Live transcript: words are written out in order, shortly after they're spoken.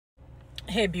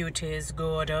Hey beauties,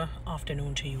 good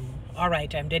afternoon to you.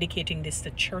 Alright, I'm dedicating this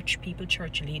to church people,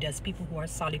 church leaders, people who are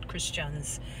solid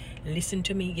Christians. Listen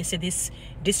to me. You see this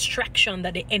distraction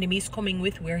that the enemy is coming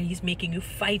with, where he's making you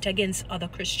fight against other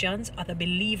Christians, other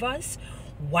believers.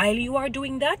 While you are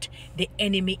doing that, the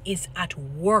enemy is at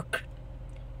work.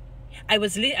 I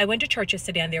went to church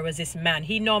yesterday, and there was this man.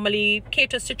 He normally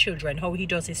caters to children, how he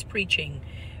does his preaching.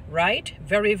 Right?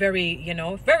 Very, very,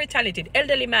 very talented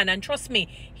elderly man. And trust me,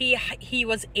 he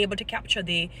was able to capture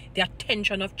the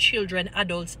attention of children,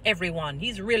 adults, everyone.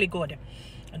 He's really good.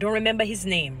 I don't remember his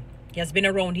name. He has been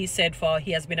around, he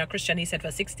has been a Christian, he said,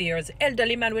 for 60 years.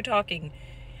 Elderly man we're talking.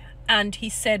 And he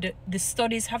said the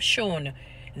studies have shown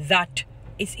that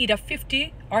it's either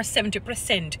 50 or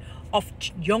 70% of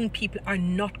young people are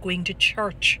not going to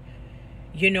church.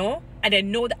 And I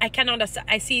know that I can understand.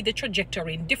 I see the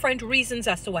trajectory, different reasons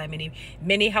as to why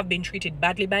many have been treated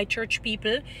badly by church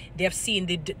people. They have seen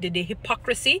the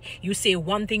hypocrisy. You say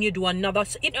one thing, you do another.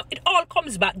 So, it all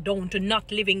comes back down to not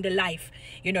living the life.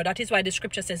 That is why the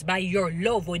scripture says, by your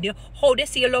love, how they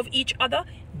say you love each other,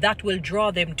 that will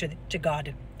draw them to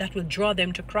God. That will draw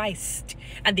them to Christ.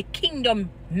 And the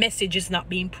kingdom message is not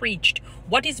being preached.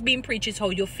 What is being preached is how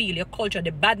you feel, your culture,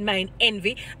 the bad mind,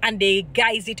 envy, and they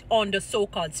guise it under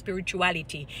so-called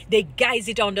spirituality. They guise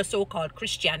it under so-called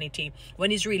Christianity,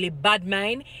 when it's really bad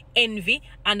mind, envy,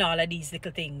 and all of these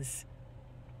little things.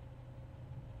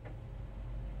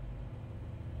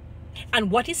 And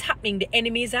what is happening? The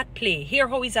enemy is at play. Hear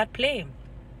how he's at play.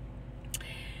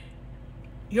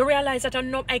 You realize that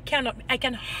I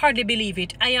can hardly believe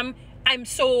it. I'm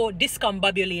so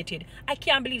discombobulated. I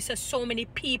can't believe so many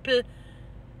people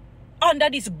under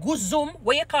this guzzum,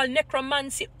 what you call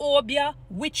necromancy, obia,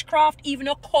 witchcraft, even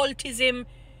occultism.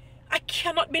 I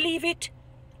cannot believe it.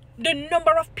 The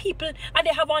number of people, and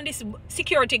they have on this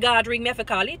security guard ring, may I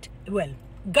call it? Well,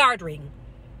 guard ring.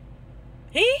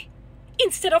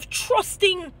 Instead of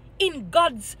trusting in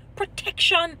God's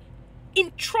protection,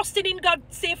 in trusting in God,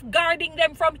 safeguarding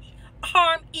them from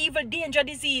harm, evil, danger,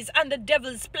 disease, and the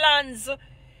devil's plans,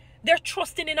 they're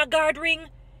trusting in a guard ring.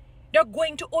 They're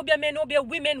going to obia men, obia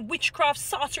women, witchcraft,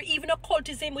 sorcery, even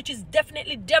occultism, which is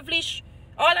definitely devilish.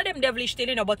 All of them devilish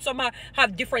still, but some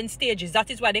have different stages.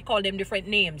 That is why they call them different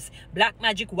names. Black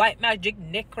magic, white magic,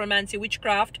 necromancy,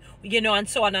 witchcraft, and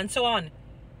so on and so on.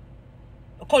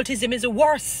 Occultism is the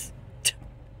worst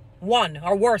one,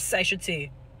 or worse, I should say.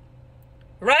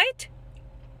 Right?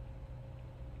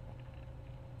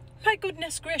 My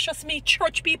goodness gracious me,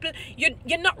 church people,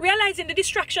 you're not realizing the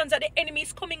distractions that the enemy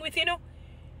is coming with,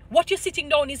 What you're sitting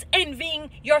down is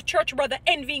envying your church brother,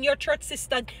 envying your church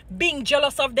sister, being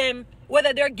jealous of them,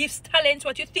 whether their gifts, talents,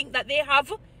 what you think that they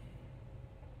have,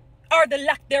 or the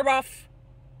lack thereof.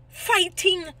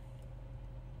 Fighting.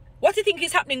 What do you think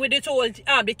is happening with this old, the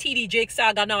TD Jake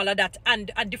saga and all of that,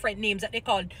 and different names that they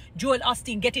call Joel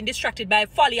Osteen, getting distracted by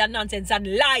folly and nonsense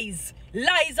and lies.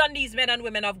 Lies on these men and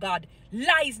women of God.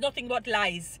 Lies, nothing but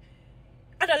lies.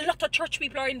 And a lot of church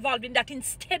people are involved in that,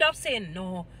 instead of saying,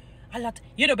 no, a lot,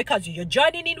 because you're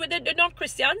joining in with the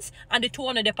non-Christians, and the two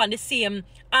on on the same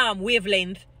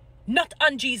wavelength, not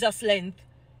on Jesus' length.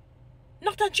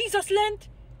 Not on Jesus' length.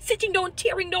 Sitting down,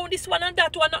 tearing down this one and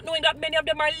that one, not knowing that many of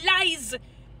them are lies.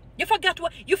 You forget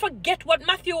what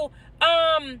Matthew,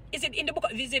 is it in the book,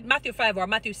 is it Matthew 5 or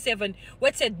Matthew 7, where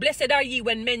it said, blessed are ye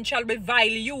when men shall revile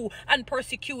you and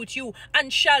persecute you,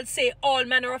 and shall say all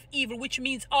manner of evil, which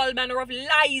means all manner of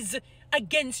lies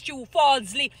against you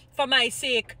falsely for my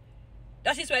sake.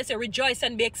 That is why I say, rejoice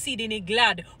and be exceedingly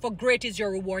glad, for great is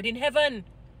your reward in heaven.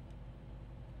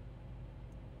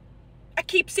 I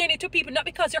keep saying it to people, not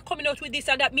because they're coming out with this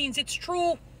and that means it's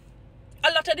true. A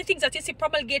lot of the things that you see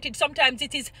promulgated, sometimes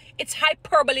it's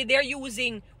hyperbole they're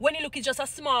using. When you look, it's just a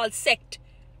small sect.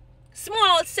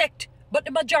 Small sect. But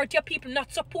the majority of people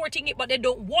not supporting it, but they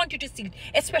don't want you to see it,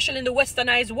 especially in the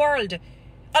westernized world.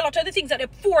 A lot of the things that they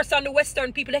force on the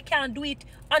Western people, they can't do it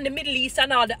on the Middle East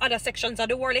and all the other sections of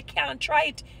the world. They can't try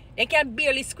it. They can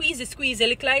barely squeeze a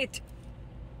little like it.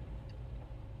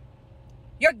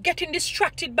 You're getting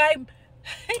distracted by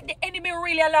the enemy.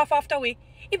 Really laugh after we.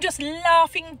 Him just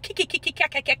laughing, kiki.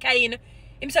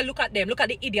 Him say, look at them, look at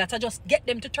the idiots. I just get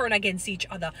them to turn against each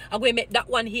other. I'm going to make that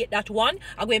one hate that one.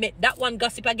 I'm going to make that one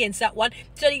gossip against that one.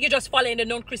 So you're just following the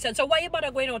non-Christians. So why you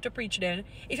bother going out to preach then?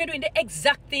 If you're doing the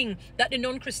exact thing that the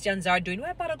non-Christians are doing,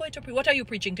 why bother going to preach? What are you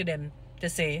preaching to them to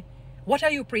say? What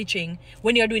are you preaching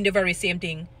when you're doing the very same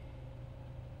thing?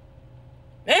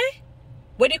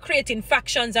 When you're creating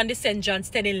factions and dissensions,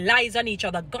 telling lies on each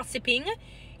other, gossiping,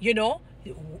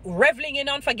 reveling in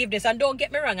unforgiveness. And don't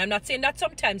get me wrong, I'm not saying that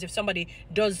sometimes if somebody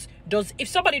does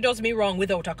me wrong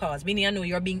without a cause, meaning I know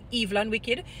you're being evil and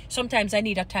wicked, sometimes I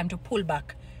need a time to pull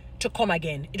back, to come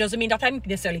again. It doesn't mean that I'm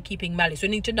necessarily keeping malice. We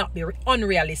need to not be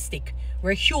unrealistic.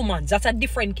 We're humans. That's a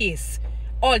different case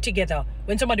altogether.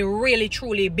 When somebody really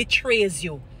truly betrays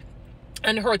you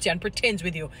and hurts you and pretends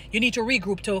with you, you need to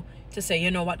regroup to say,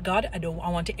 you know what, God, I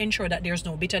want to ensure that there's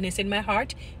no bitterness in my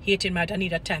heart, hate in my heart. I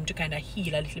need a time to kind of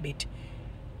heal a little bit.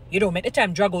 You don't make the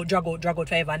time drag out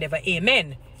forever and ever.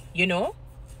 Amen. You know?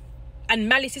 And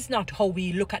malice is not how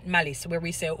we look at malice, where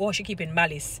we say, oh, she keeping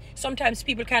malice. Sometimes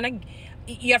people kind of,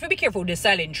 you have to be careful with the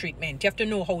silent treatment. You have to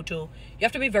know you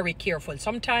have to be very careful.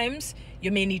 Sometimes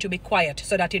you may need to be quiet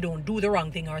so that you don't do the wrong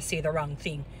thing or say the wrong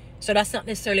thing. So that's not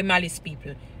necessarily malice,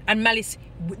 people. And malice,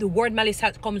 the word malice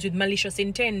comes with malicious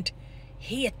intent,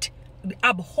 hate,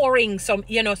 abhorring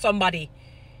somebody,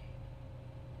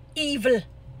 evil,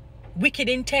 wicked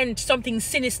intent, something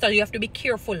sinister. You have to be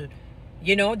careful.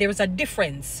 You know, there is a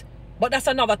difference. But that's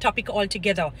another topic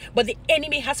altogether. But the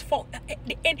enemy has found,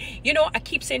 I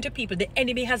keep saying to people, the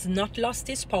enemy has not lost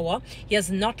his power. He has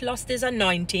not lost his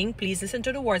anointing. Please listen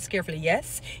to the words carefully.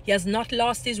 Yes, he has not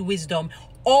lost his wisdom.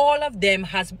 All of them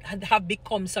have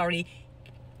become,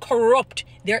 corrupt.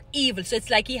 They're evil. So it's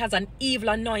like he has an evil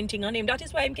anointing on him. That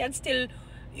is why he can still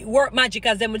work magic,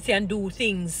 as them would say, and do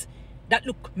things that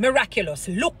look miraculous.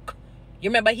 Look, you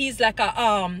remember, he's like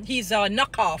he's a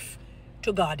knockoff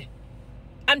to God.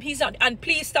 And he's not. And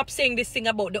please stop saying this thing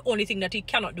about the only thing that he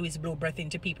cannot do is blow breath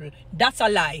into people. That's a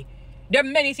lie. There are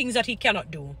many things that he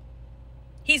cannot do.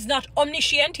 He's not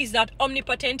omniscient. He's not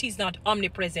omnipotent. He's not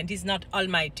omnipresent. He's not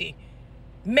almighty.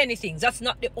 Many things. That's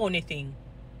not the only thing.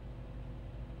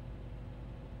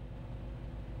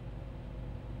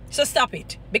 So stop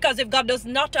it. Because if God does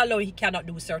not allow, he cannot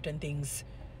do certain things.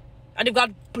 And if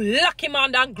God block him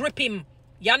and grip him,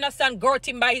 you understand, girt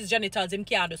him by his genitals, him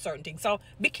can't do certain things. So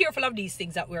be careful of these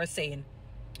things that we're saying.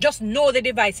 Just know the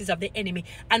devices of the enemy.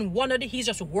 And he's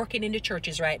just working in the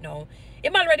churches right now.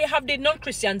 Him already have the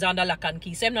non-Christians under lock and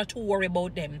key, so I'm not too worried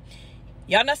about them.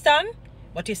 You understand?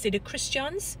 But you see the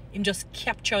Christians, him just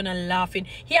capturing and laughing.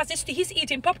 He's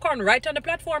eating popcorn right on the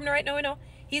platform right now, you know.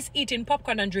 He's eating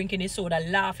popcorn and drinking his soda,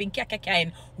 laughing,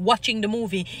 and watching the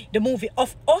movie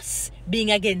of us being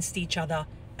against each other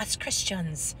as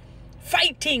Christians,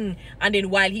 fighting. And then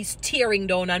while he's tearing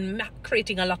down and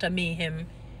creating a lot of mayhem,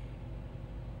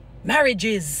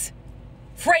 marriages,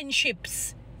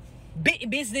 friendships,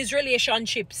 business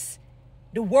relationships,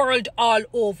 the world all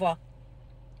over.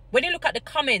 When you look at the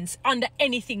comments under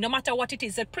anything, no matter what it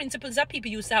is, the principles that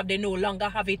people used to have, they no longer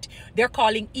have it. They're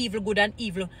calling evil good and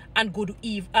evil and good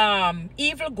evil,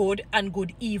 evil good and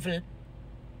good evil.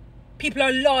 People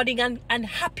are lauding and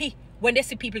happy when they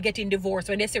see people getting divorced,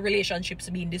 when they see relationships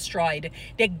being destroyed.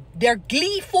 They're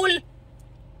gleeful.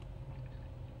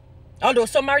 Although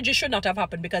some marriages should not have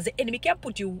happened, because the enemy can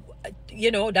put you,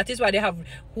 that is why they have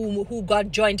who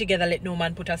God joined together, let no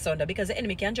man put asunder, because the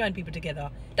enemy can join people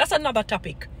together. That's another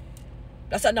topic.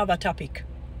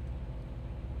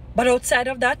 But outside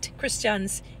of that,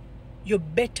 Christians, you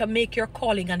better make your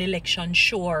calling and election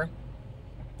sure.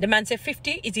 The man said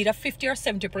 50 is either 50 or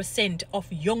 70%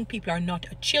 of young people are not,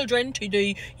 children to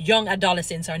the young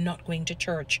adolescents are not going to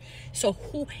church. So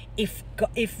if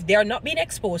they're not being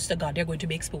exposed to God, they're going to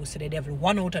be exposed to the devil,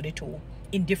 one out of the two,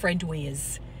 in different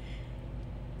ways.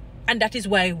 And that is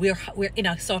why we're in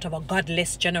a sort of a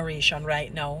godless generation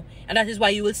right now. And that is why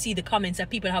you will see the comments that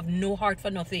people have no heart for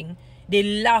nothing. They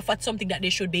laugh at something that they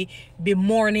should be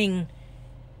mourning.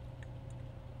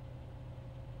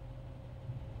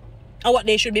 Or what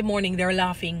they should be mourning, they're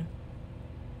laughing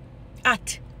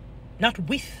at, not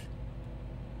with.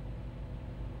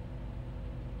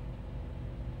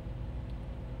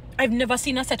 I've never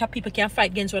seen a set of people can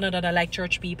fight against one another like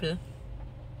church people.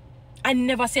 I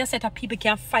never see a set of people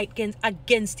can fight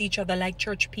against each other like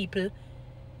church people.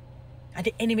 And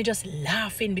the enemy just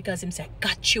laughing because him say,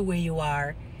 got you where you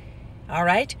are. All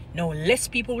right? Now, less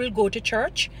people will go to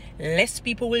church. Less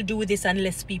people will do this and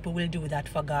less people will do that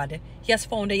for God. He has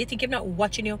found that. You think him not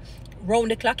watching you round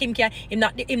the clock? Him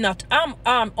not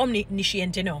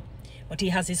omniscient, But he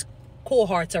has his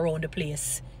cohorts around the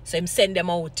place. So him send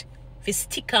them out. If he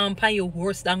stick on you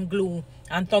worse than glue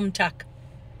and thumbtack.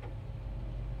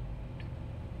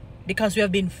 Because we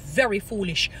have been very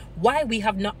foolish. Why we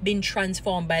have not been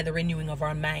transformed by the renewing of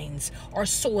our minds. Our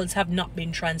souls have not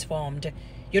been transformed.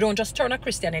 You don't just turn a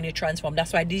Christian and you transform.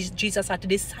 That's why Jesus had to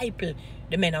disciple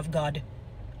the men of God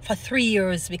for 3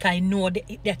 years, because I know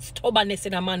that stubbornness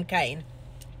in a mankind.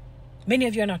 Many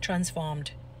of you are not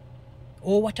transformed.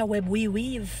 Oh, what a web we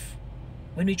weave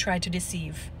when we try to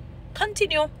deceive.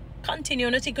 Continue.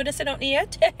 Nothing could have said out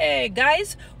yet. Hey,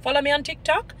 guys, follow me on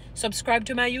TikTok. Subscribe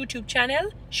to my YouTube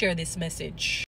channel. Share this message.